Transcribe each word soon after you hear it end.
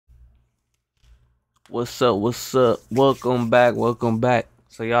What's up? What's up? Welcome back. Welcome back.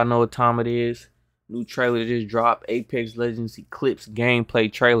 So y'all know what time it is. New trailer just dropped. Apex Legends Eclipse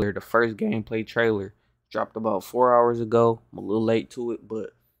gameplay trailer. The first gameplay trailer dropped about 4 hours ago. I'm a little late to it,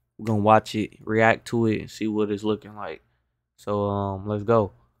 but we're gonna watch it, react to it, and see what it's looking like. So let's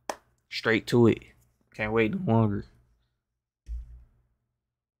go. Straight to it. Can't wait no longer.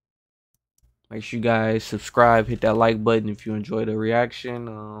 Make sure you guys subscribe, hit that like button if you enjoy the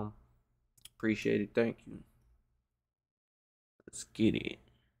reaction. Appreciate it. Thank you. Let's get it.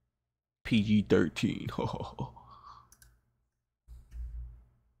 PG-13.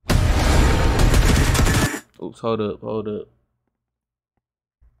 Oops, hold up.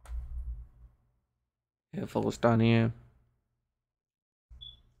 Headphones down in.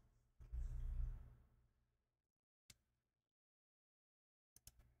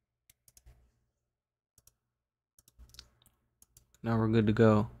 Now we're good to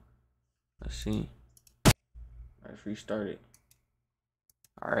go. Let's see. Let's restart it.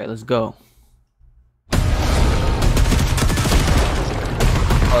 Alright, let's go.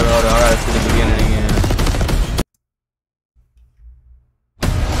 Hold on, alright, to the beginning again.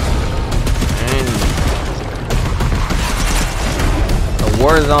 Dang. A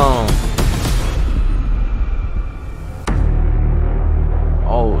war zone.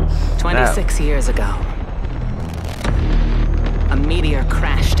 Oh, snap. 26 years ago, a meteor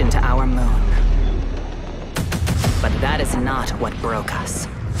crashed into our moon. But that is not what broke us.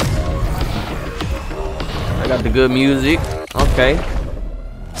 I got the good music. Okay.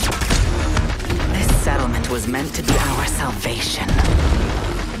 This settlement was meant to be our salvation.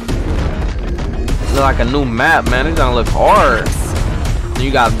 Look like a new map, man. It's gonna look hard. And you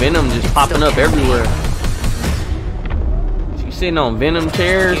got Venom just popping up everywhere. She's sitting on Venom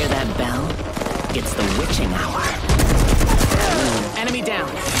chairs. Hear that bell? It's the witching hour. Enemy down.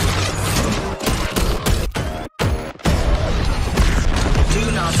 Do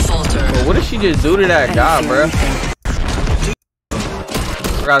not falter. Well, what did she just do to that guy, bro?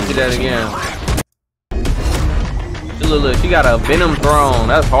 Forgot to see that again. Look, she got a Venom throne.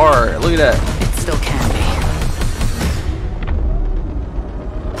 That's hard. Look at that. It still can be.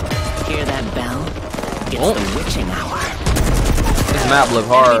 Hear that bell? It's the witching hour. This map look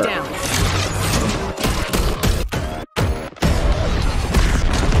hard.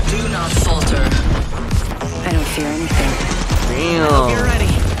 Do not falter. I don't fear anything. Damn. You're ready.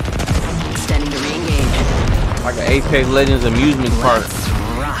 Extending to re-engage. Like an Apex Legends amusement park. Let's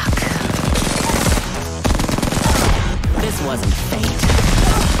rock. This wasn't fate.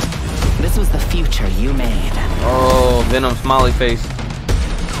 This was the future you made. Oh, Venom smiley face.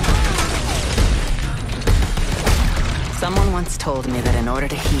 Someone once told me that in order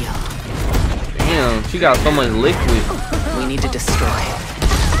to heal, Damn, she got so much liquid. we need to destroy it.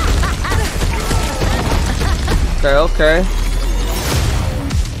 Okay.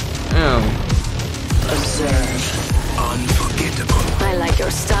 Damn. Observe. Unforgettable. I like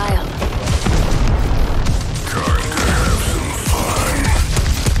your style. Time to have some fun.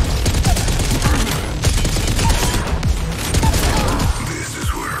 This is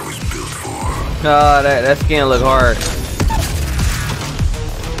what I was built for. That skin look hard.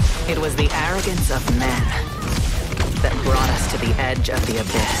 It was the arrogance of men that brought us to the edge of the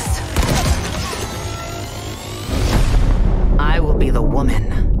abyss. I will be the woman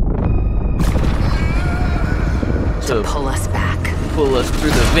to pull us back. Pull us through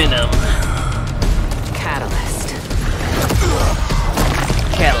the Venom. Catalyst.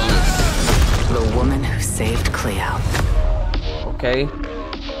 Catalyst. The woman who saved Cleo. Okay.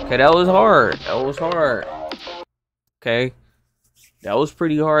 Okay, that was hard. That was hard. Okay. That was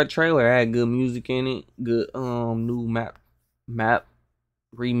pretty hard trailer. I had good music in it. Good new map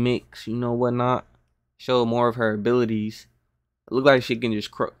remix, you know, whatnot. Showed more of her abilities. It looked like she can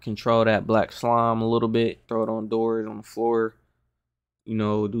just control that black slime a little bit. Throw it on doors, on the floor. You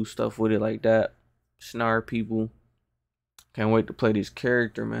know, do stuff with it like that. Snare people. Can't wait to play this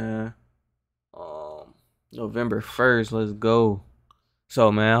character, man. November 1st, let's go.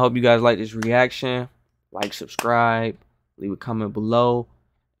 So, man, I hope you guys like this reaction. Like, subscribe, leave a comment below.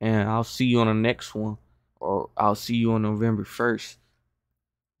 And I'll see you on the next one. Or I'll see you on November 1st.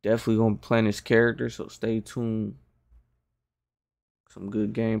 Definitely going to be playing this character, so stay tuned. Some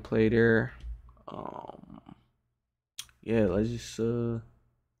good gameplay there. Yeah, let's just I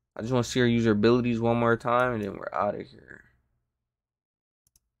just want to see her use her abilities one more time, and then we're out of here.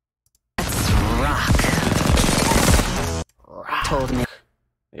 Rock. Told me.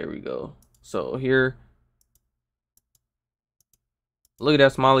 There we go. So here, look at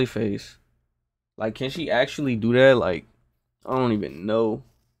that smiley face. Like, can she actually do that? Like, I don't even know.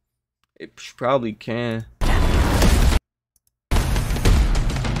 She probably can.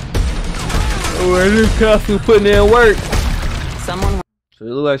 Oh, this costume putting in work. Someone So it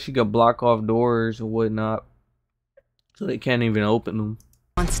look like she could block off doors or whatnot, so they can't even open them.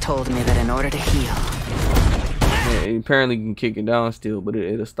 once told me that in order to heal, Yeah, apparently you can kick it down still, but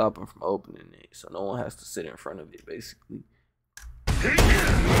it'll stop them from opening it, so no one has to sit in front of it, basically.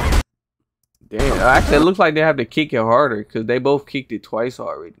 Damn, actually, it looks like they have to kick it harder because they both kicked it twice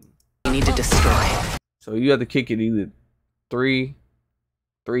already. you need to destroy it. So you have to kick it either three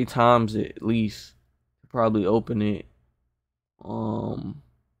times at least to probably open it.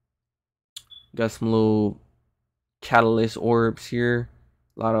 Got some little catalyst orbs here.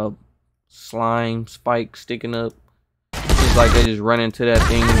 A lot of slime spikes sticking up. It's like they just run into that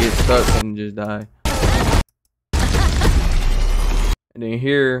thing and get stuck and just die. And then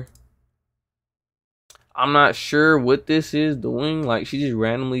here, I'm not sure what this is doing. Like, she just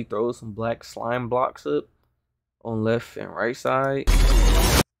randomly throws some black slime blocks up on left and right side.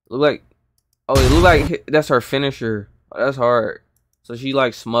 Look like, oh, it look like that's her finisher. Oh, that's hard. So she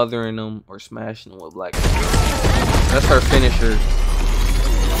like smothering them or smashing them with black. That's her finisher.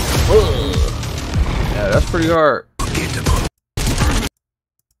 Yeah, that's pretty hard.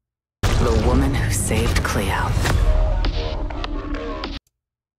 The woman who saved Cleo.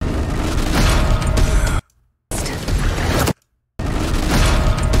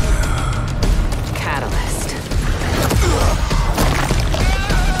 Catalyst.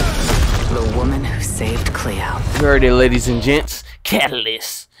 The woman who saved Cleo. You heard it, ladies and gents.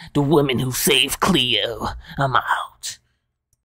 Catalyst, the woman who saved Cleo. I'm out.